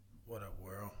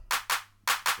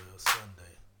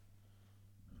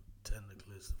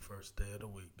It's the first day of the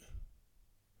week.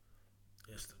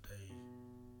 It's the day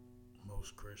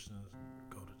most Christians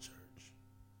go to church.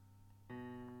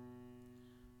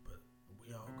 But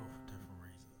we all go for different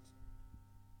reasons.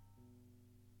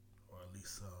 Or at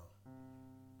least some.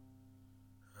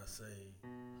 I say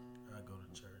I go to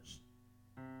church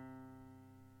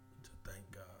to thank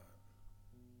God.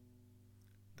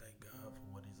 Thank God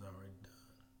for what He's already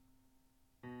done.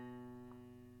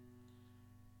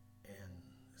 And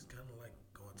it's kind of like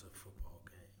going to a football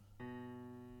game.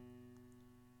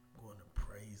 I'm going to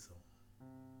praise Him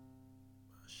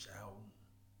by shouting,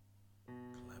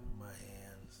 clapping my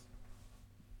hands,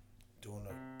 doing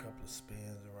a couple of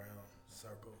spins around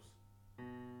circles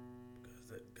because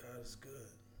that God is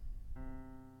good.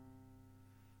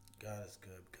 God is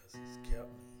good because He's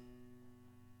kept me.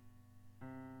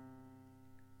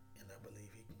 And I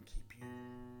believe He can keep you.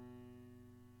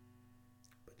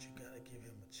 But you gotta give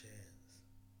Him a chance.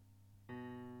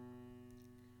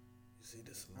 You see,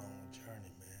 this is a long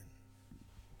journey, man.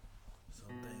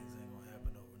 Some things ain't gonna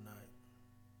happen overnight.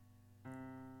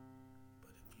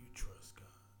 But if you trust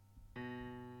God,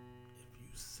 if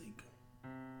you seek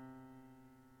Him,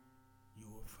 you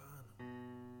will find Him.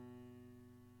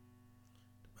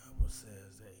 The Bible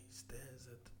says that He stands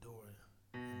at the door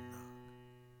and knock.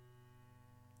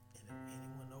 And if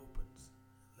anyone opens,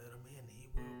 let him in. He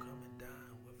will come and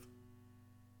dine with him.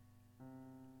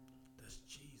 That's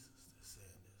Jesus that's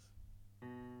saying this.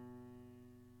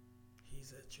 He's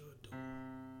at your door.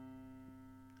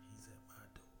 He's at my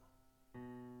door.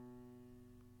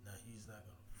 Now He's not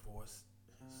going to force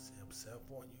Himself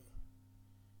on you.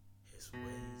 His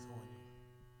ways on you.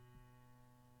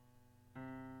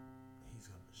 He's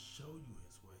going to show you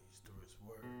His ways through His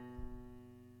word.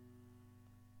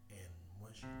 And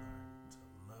once you learn to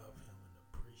love Him and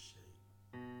appreciate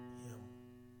Him,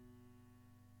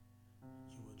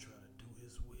 you will try to do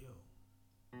His will.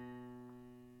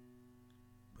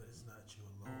 But it's not you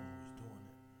alone who's doing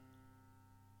it.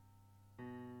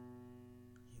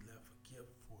 He left a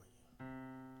gift for you,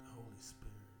 the Holy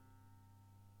Spirit.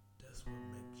 That's what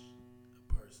makes a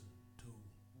person do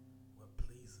what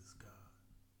pleases God.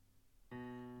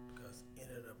 Because in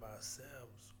and of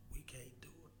ourselves, we can't do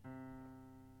it.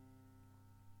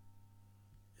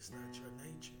 It's not your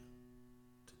nature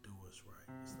to do what's right.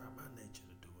 It's not my nature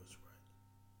to do what's right.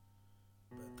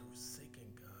 But through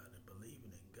seeking God and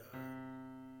believing in God,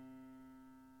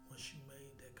 once you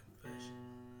made that confession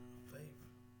of faith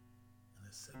and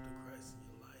accepted Christ in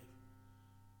your life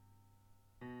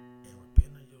and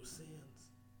repent of your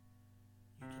sins,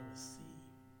 you can receive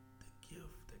the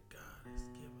gift that God has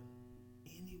given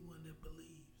anyone that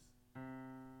believes,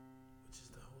 which is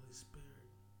the Holy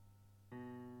Spirit.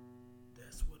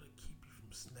 That's what'll keep you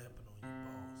from snapping on your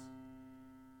boss.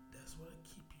 That's what'll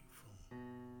keep you from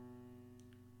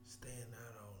staying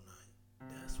out all night.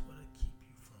 That's what'll keep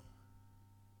you from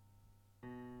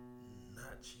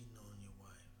not cheating on your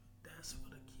wife. That's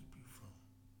what'll keep you from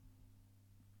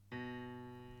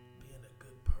being a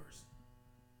good person.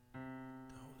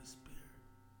 The Holy Spirit.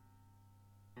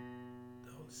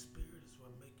 The Holy Spirit is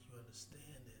what makes you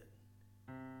understand that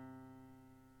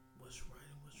what's right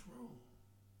and what's wrong.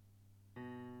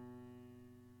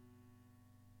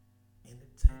 And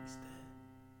it takes that.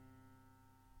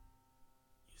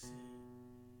 You see,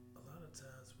 a lot of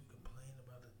times we complain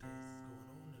about the things that's going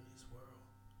on in this world.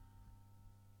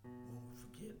 When we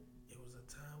forget, it was a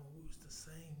time when we was the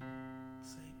same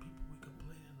people we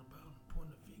complaining about and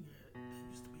pointing the finger at. That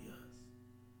used to be us.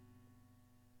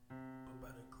 But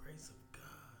by the grace of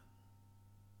God,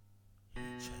 He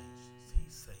changed us.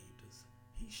 He saved us.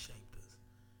 He shaped us.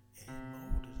 And He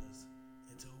molded us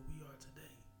into who we are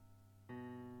today.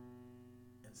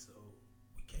 And so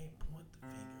we can't point the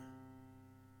finger.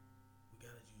 We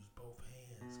gotta use both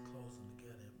hands, close them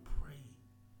together, and pray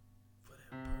for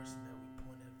that person that we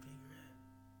point that finger at.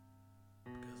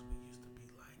 Because we used to be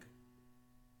like them.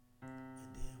 And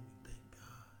then we thank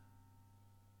God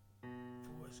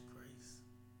for His grace.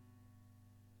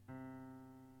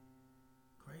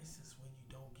 Grace is when you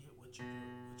don't get what you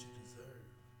deserve.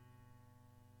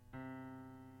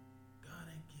 God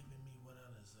ain't giving me what I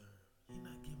deserve. He's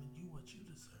not giving you what you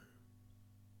deserve.